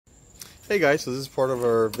Hey guys, so this is part of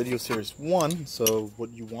our video series 1. So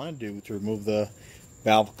what you want to do to remove the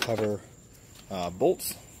valve cover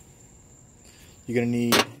bolts, you're going to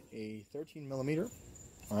need a 13mm,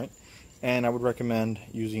 alright, and I would recommend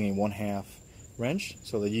using a 1/2 wrench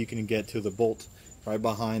so that you can get to the bolt right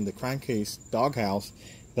behind the crankcase doghouse.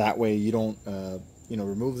 That way you don't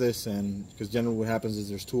remove this, and because generally what happens is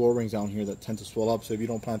there's 2 O-rings down here that tend to swell up, so if you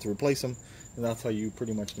don't plan to replace them, then that's how you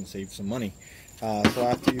pretty much can save some money. So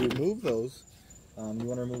after you remove those, you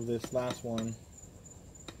want to remove this last one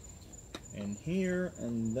in here,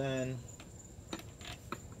 and then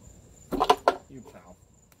you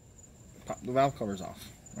pop the valve covers off.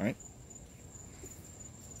 All right.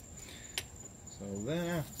 So then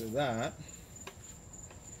after that,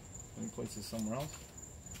 let me place this somewhere else.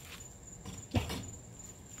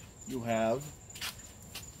 You have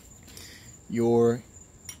your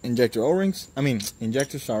injector O-rings.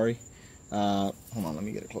 Injector. Sorry. Hold on, let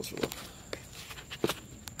me get a closer look.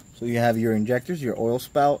 So you have your injectors, your oil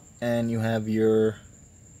spout, and you have your,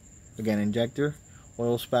 again, injector,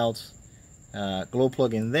 oil spouts, glow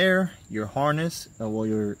plug in there, your harness,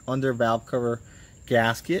 your under valve cover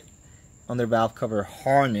gasket, under valve cover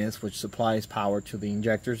harness, which supplies power to the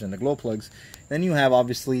injectors and the glow plugs. Then you have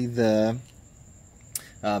obviously the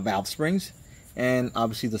valve springs, and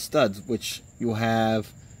obviously the studs, which you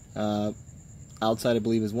have outside, I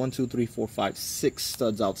believe, is 1, 2, 3, 4, 5, 6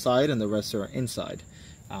 studs outside, and the rest are inside.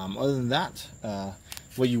 Other than that,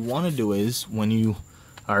 what you want to do is, when you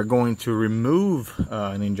are going to remove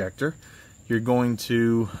an injector, you're going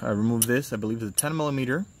to remove this. I believe it's a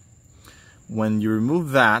 10mm. When you remove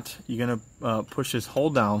that, you're going to push this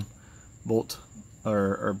hold down bolt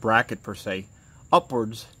or bracket per se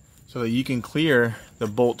upwards so that you can clear the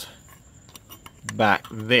bolt back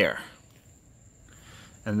there.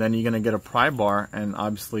 And then you're going to get a pry bar and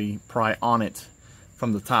obviously pry on it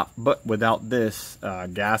from the top, but without this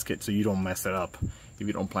gasket, so you don't mess it up if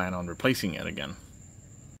you don't plan on replacing it again.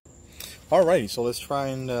 Alrighty, so let's try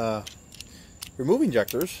and remove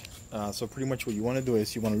injectors. So pretty much what you want to do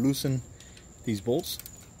is you want to loosen these bolts.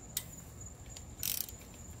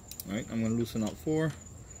 Alright, I'm going to loosen out 4. I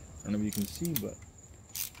don't know if you can see, but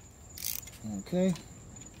okay.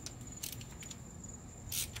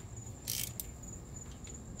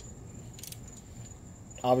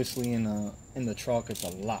 Obviously in the truck it's a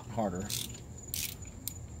lot harder.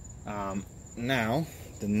 Now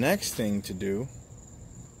the next thing to do,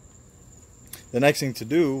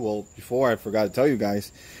 well, before I forgot to tell you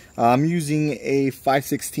guys, I'm using a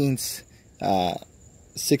 5/16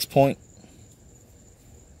 6-point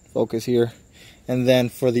focus here, and then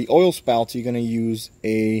for the oil spouts you're going to use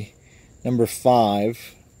a number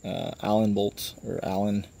 5 Allen bolt or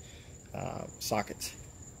Allen socket.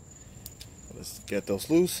 Let's get those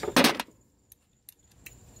loose.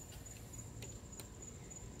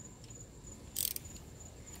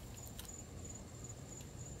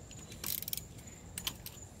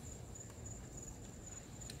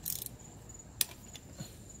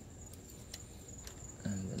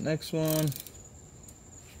 And the next one.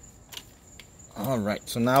 Alright,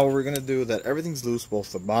 so now what we're going to do that everything's loose,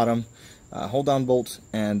 both the bottom hold down bolt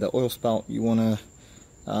and the oil spout. You want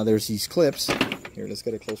to, there's these clips. Here, let's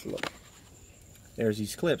get a closer look. There's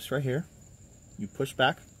these clips right here. You push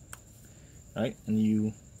back, right, and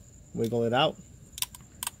you wiggle it out,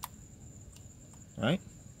 right?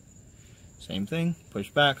 Same thing, push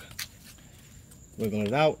back, wiggle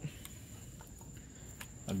it out,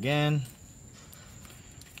 again,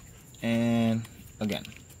 and again,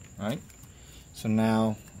 right? So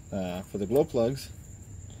now, for the glow plugs,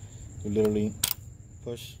 you literally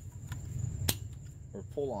push or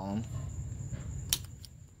pull on.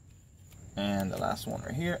 And the last one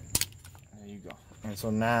right here, there you go. And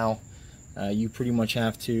so now you pretty much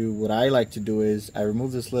have to, what I like to do is I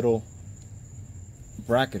remove this little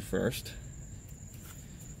bracket first,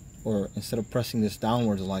 or instead of pressing this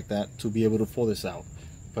downwards like that, to be able to pull this out.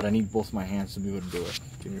 But I need both my hands to be able to do it.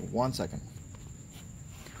 Give me 1 second.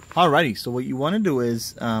 Alrighty, so what you want to do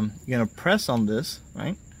is you're going to press on this,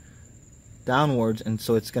 right, downwards, and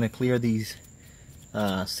so it's going to clear these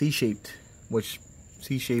C-shaped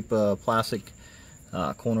plastic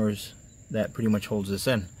corners that pretty much holds this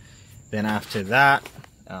in. Then after that,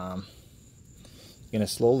 you're gonna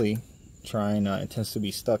slowly try and it tends to be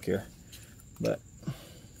stuck here, but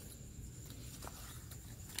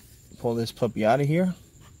pull this puppy out of here.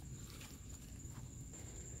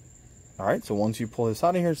 All right, so once you pull this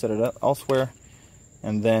out of here, set it up elsewhere,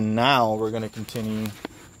 and then now we're gonna continue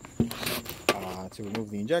to remove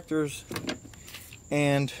the injectors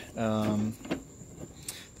and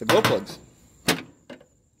the glow plugs.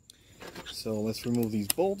 So let's remove these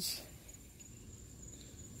bolts.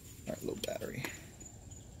 Alright, low battery.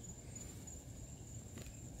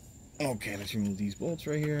 Okay, let's remove these bolts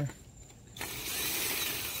right here.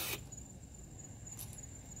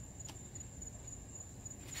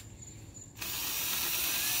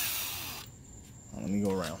 Let me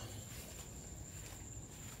go around.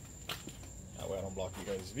 That way I don't block you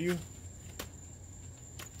guys' view.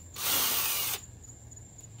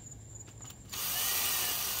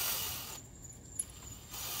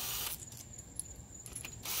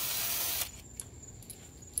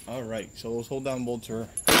 Alright, so those hold down bolts are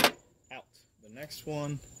out. The next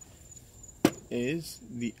one is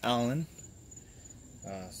the Allen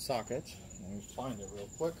socket. Let me find it real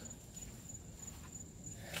quick.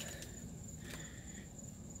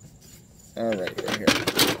 Alright, right here.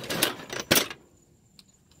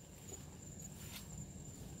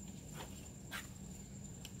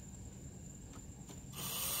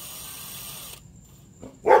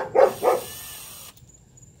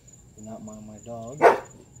 Do not mind my dog.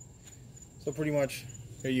 So pretty much,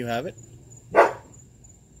 here you have it.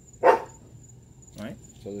 Alright,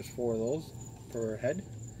 so there's 4 of those per head.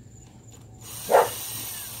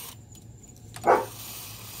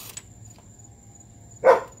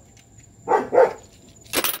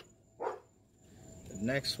 The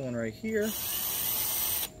next one right here.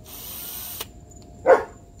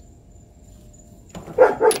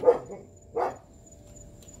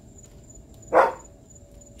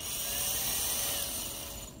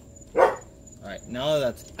 Alright, now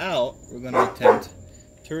that that's out, we're going to attempt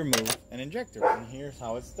to remove an injector. And here's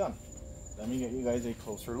how it's done. Let me get you guys a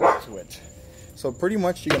closer look to it. So pretty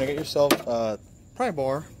much you're going to get yourself a pry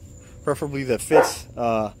bar, preferably that fits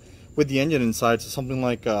with the engine inside. So something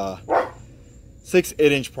like a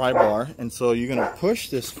 6-8-inch pry bar. And so you're going to push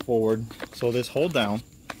this forward. So this hold down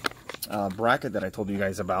bracket that I told you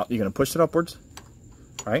guys about, you're going to push it upwards,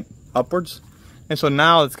 right? Upwards. And so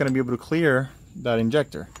now it's going to be able to clear that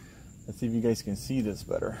injector. Let's see if you guys can see this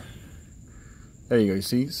better. There you go, you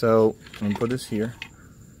see? So let me put this here.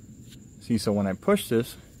 See, so when I push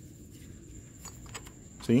this,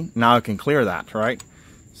 see, now I can clear that, right?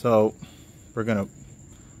 So we're gonna,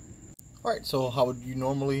 all right, so how would you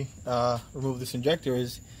normally remove this injector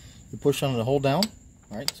is you push on the hold down,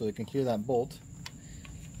 all right, so it can clear that bolt.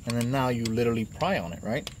 And then now you literally pry on it,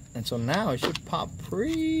 right? And so now it should pop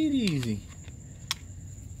pretty easy.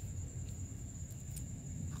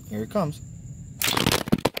 Here it comes.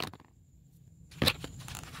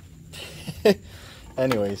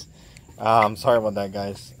 Anyways, sorry about that,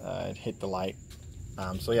 guys. It hit the light.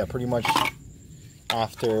 So yeah, pretty much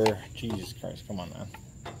after, Jesus Christ, come on, man.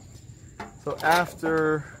 So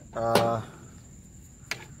after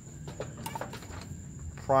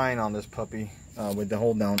prying on this puppy with the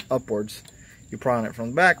hold down upwards, you pry on it from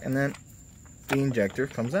the back, and then the injector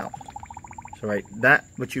comes out. So right, that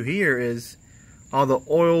what you hear is all the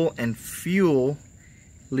oil and fuel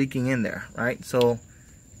leaking in there, right? So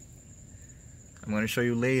I'm going to show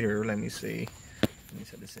you later. Let me see. Let me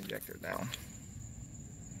set this injector down.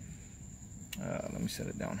 Let me set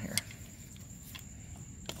it down here.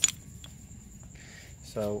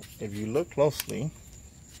 So if you look closely,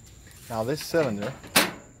 now this cylinder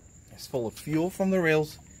is full of fuel from the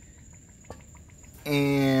rails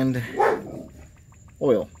and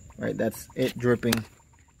oil, right? That's it dripping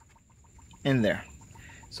in there.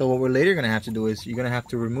 So what we're later going to have to do is you're going to have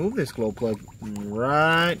to remove this glow plug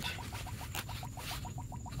right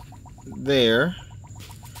there,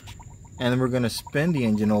 and then we're going to spin the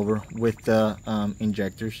engine over with the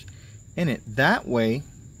injectors in it. That way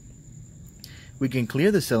we can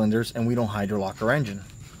clear the cylinders and we don't hydrolock our engine.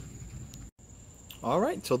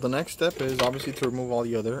 Alright, so the next step is obviously to remove all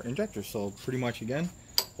the other injectors. So pretty much again,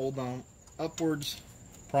 hold down upwards,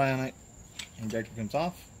 pry on it, injector comes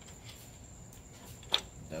off.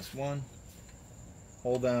 That's 1.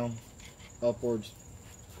 Hold down upwards,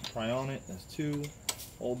 pry on it. That's 2.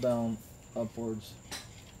 Hold down upwards,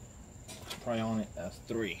 pry on it. That's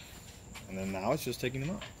 3. And then now it's just taking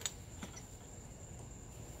them out.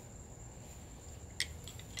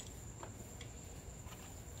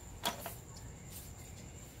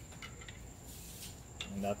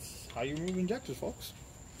 And that's how you remove injectors, folks.